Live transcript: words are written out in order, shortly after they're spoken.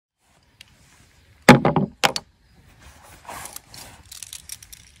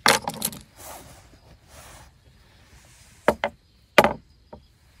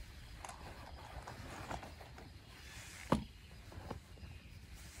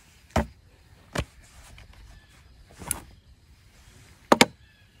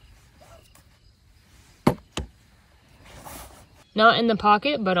Not in the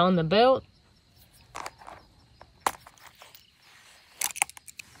pocket, but on the belt.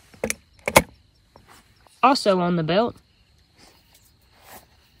 Also on the belt.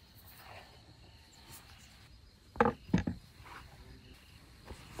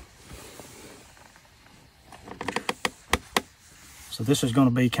 So this is going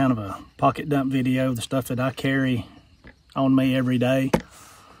to be kind of a pocket dump video, the stuff that I carry on me every day.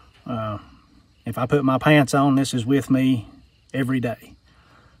 If I put my pants on, this is with me every day.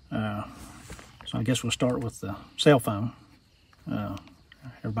 So I guess we'll start with the cell phone.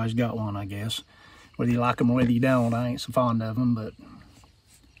 Everybody's got one, I guess. Whether you like them or whether you don't, I ain't so fond of them, but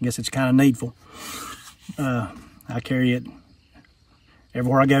I guess it's kind of needful. I carry it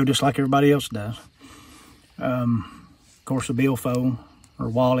everywhere I go, just like everybody else does. Of course, a billfold or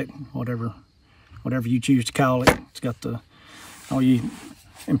wallet, whatever you choose to call it. It's got all your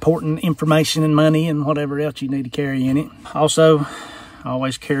important information and money and whatever else you need to carry in it. Also, I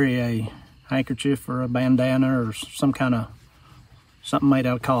always carry a handkerchief or a bandana or something made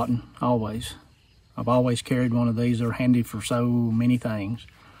out of cotton, always. I've always carried one of these. They're handy for so many things.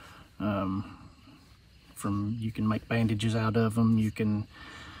 You can make bandages out of them. You can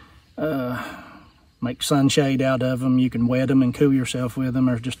make sunshade out of them. You can wet them and cool yourself with them.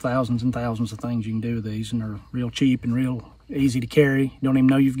 There's just thousands and thousands of things you can do with these, and they're real cheap and real easy to carry. You don't even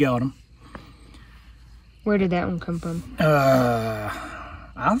know you've got them. Where did that one come from?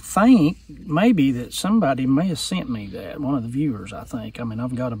 I think maybe that somebody may have sent me that. One of the viewers, I think. I mean,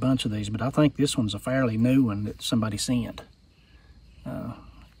 I've got a bunch of these, but I think this one's a fairly new one that somebody sent.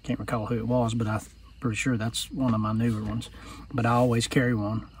 Can't recall who it was, but I'm pretty sure that's one of my newer ones. But I always carry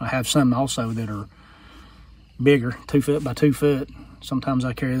one. I have some also that are bigger, 2 foot by 2 foot. Sometimes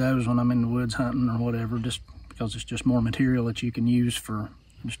I carry those when I'm in the woods hunting or whatever, just because it's just more material that you can use for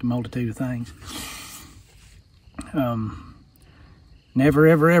just a multitude of things. Never,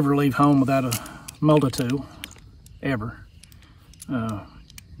 ever, ever leave home without a multi-tool, ever. And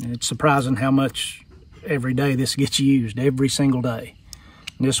it's surprising how much every day this gets used, every single day.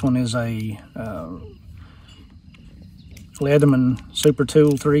 And this one is a Leatherman Super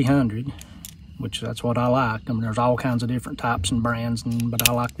Tool 300, which that's what I like. I mean, there's all kinds of different types and brands, but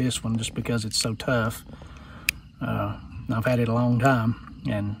I like this one just because it's so tough. I've had it a long time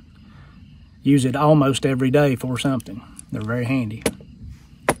and use it almost every day for something. They're very handy.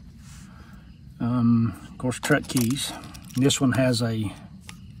 Of course, truck keys. This one has a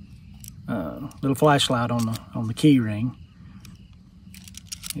little flashlight on the key ring.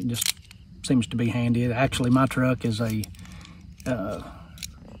 It just seems to be handy. Actually, my truck is a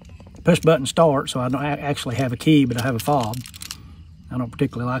push button start, so I don't actually have a key, but I have a fob. I don't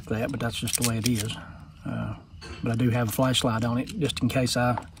particularly like that, but that's just the way it is. But I do have a flashlight on it just in case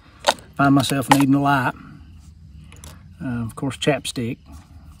I find myself needing a light. Of course, chapstick.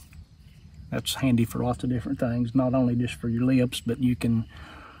 That's handy for lots of different things, not only just for your lips, but you can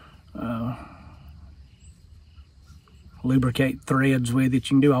lubricate threads with it.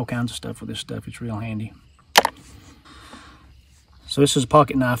 You can do all kinds of stuff with this stuff. It's real handy. So this is a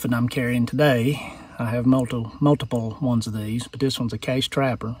pocket knife that I'm carrying today. I have multiple ones of these, but this one's a case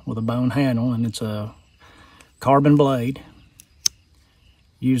trapper with a bone handle, and it's a carbon blade.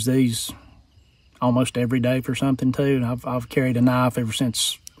 Use these almost every day for something too. And I've carried a knife ever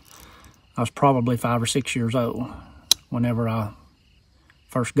since I was probably 5 or 6 years old. Whenever I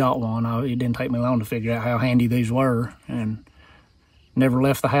first got one, it didn't take me long to figure out how handy these were, and never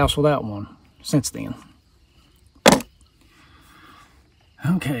left the house without one since then.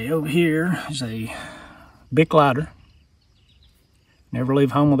 Okay, over here is a Bic lighter. Never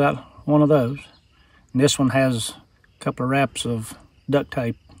leave home without one of those. And this one has a couple of wraps of duct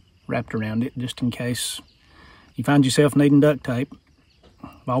tape wrapped around it, just in case you find yourself needing duct tape.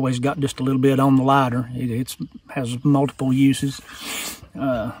 I've always got just a little bit on the lighter. It has multiple uses,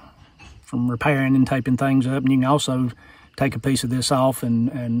 from repairing and taping things up. And you can also take a piece of this off,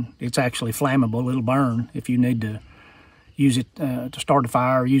 and it's actually flammable. It'll burn if you need to use it to start a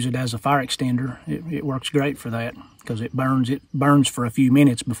fire or use it as a fire extender. It works great for that because it burns for a few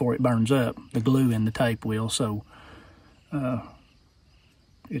minutes before it burns up. The glue in the tape will, so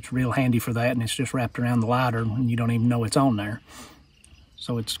it's real handy for that, and it's just wrapped around the lighter and you don't even know it's on there.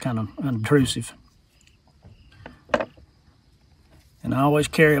 So it's kind of unobtrusive. And I always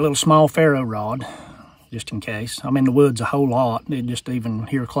carry a little small ferro rod, just in case. I'm in the woods a whole lot, just even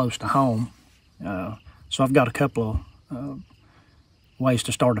here close to home. So I've got a couple of ways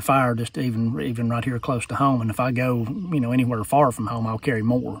to start a fire, just even right here close to home. And if I go, anywhere far from home, I'll carry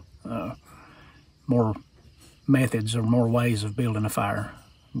more methods or more ways of building a fire.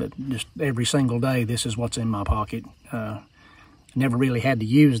 But just every single day, this is what's in my pocket. Never really had to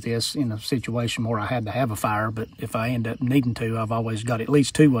use this in a situation where I had to have a fire, but if I end up needing to, I've always got at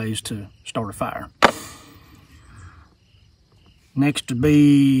least 2 ways to start a fire. Next would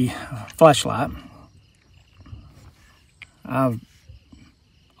be flashlight. A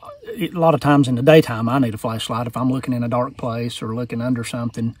lot of times in the daytime, I need a flashlight. If I'm looking in a dark place or looking under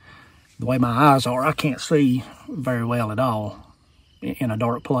something, the way my eyes are, I can't see very well at all in a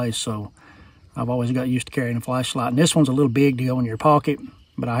dark place, so I've always got used to carrying a flashlight. And this one's a little big to go in your pocket,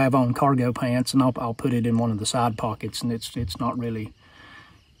 but I have on cargo pants, and I'll put it in one of the side pockets, and it's not really,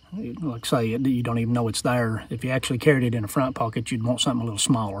 like say, you don't even know it's there. If you actually carried it in a front pocket, you'd want something a little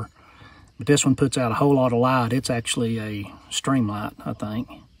smaller. But this one puts out a whole lot of light. It's actually a Streamlight, I think.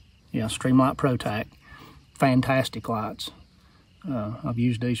 Yeah, Streamlight ProTac. Fantastic lights. I've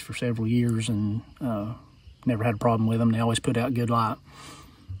used these for several years and never had a problem with them. They always put out good light.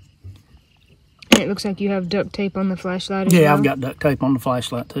 And it looks like you have duct tape on the flashlight as well. Yeah, I've got duct tape on the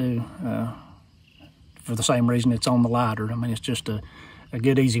flashlight too. For the same reason it's on the lighter. I mean, it's just a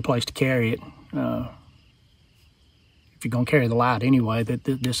good, easy place to carry it. If you're going to carry the light anyway,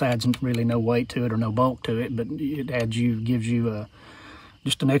 this adds really no weight to it or no bulk to it, but it gives you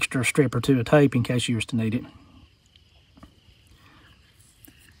just an extra strip or two of tape in case you was to need it.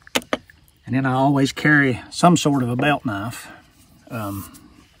 And then I always carry some sort of a belt knife.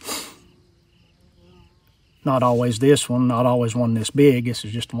 Not always this one, not always one this big. This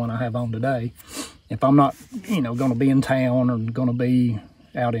is just the one I have on today. If I'm not, going to be in town or going to be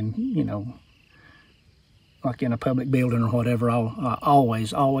out in, like in a public building or whatever, I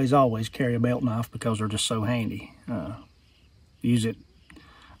always carry a belt knife because they're just so handy. Use it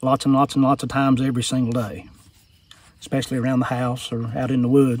lots and lots and lots of times every single day, especially around the house or out in the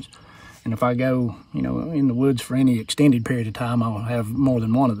woods. And if I go, in the woods for any extended period of time, I'll have more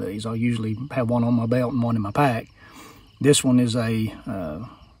than one of these. I'll usually have one on my belt and one in my pack. This one is a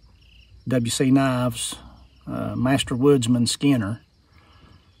WC Knives Master Woodsman Skinner.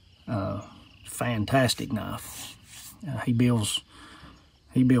 Fantastic knife. He builds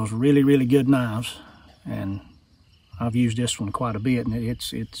really, really good knives, and I've used this one quite a bit, and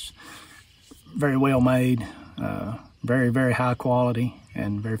it's very well made, very, very high quality,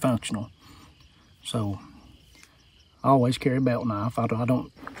 and very functional. So I always carry a belt knife. I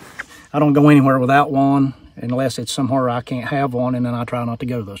don't go anywhere without one unless it's somewhere I can't have one, and then I try not to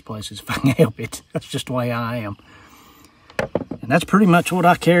go to those places if I can help it. That's just the way I am. And that's pretty much what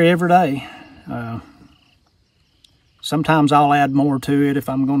I carry every day. Sometimes I'll add more to it if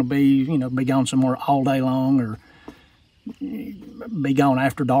I'm going to be, be gone somewhere all day long or be gone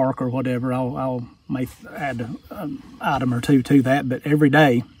after dark or whatever. I'll may add an item or two to that, but every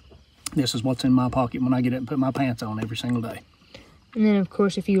day, this is what's in my pocket when I get up and put my pants on every single day. And then, of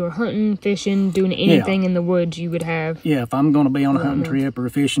course, if you were hunting, fishing, doing anything in the woods, you would have... Yeah, if I'm going to be on a hunting trip or a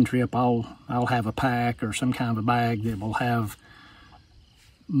fishing trip, I'll have a pack or some kind of a bag that will have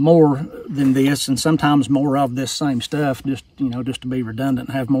more than this, and sometimes more of this same stuff, just to be redundant,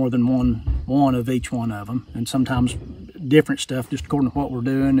 and have more than one of each one of them, and sometimes different stuff just according to what we're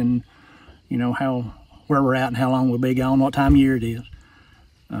doing and where we're at and how long we'll be gone, what time of year it is.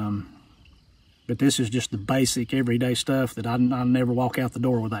 But this is just the basic everyday stuff that I never walk out the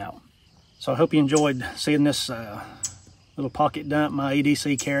door without. So I hope you enjoyed seeing this little pocket dump, my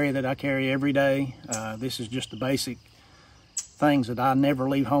EDC carry that I carry every day. This is just the basic things that I never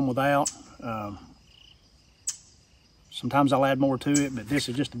leave home without. Sometimes I'll add more to it, but this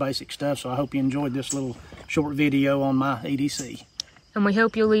is just the basic stuff. So I hope you enjoyed this little short video on my EDC. And we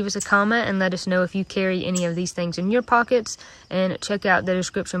hope you'll leave us a comment and let us know if you carry any of these things in your pockets. And check out the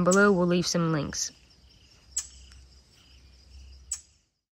description below. We'll leave some links.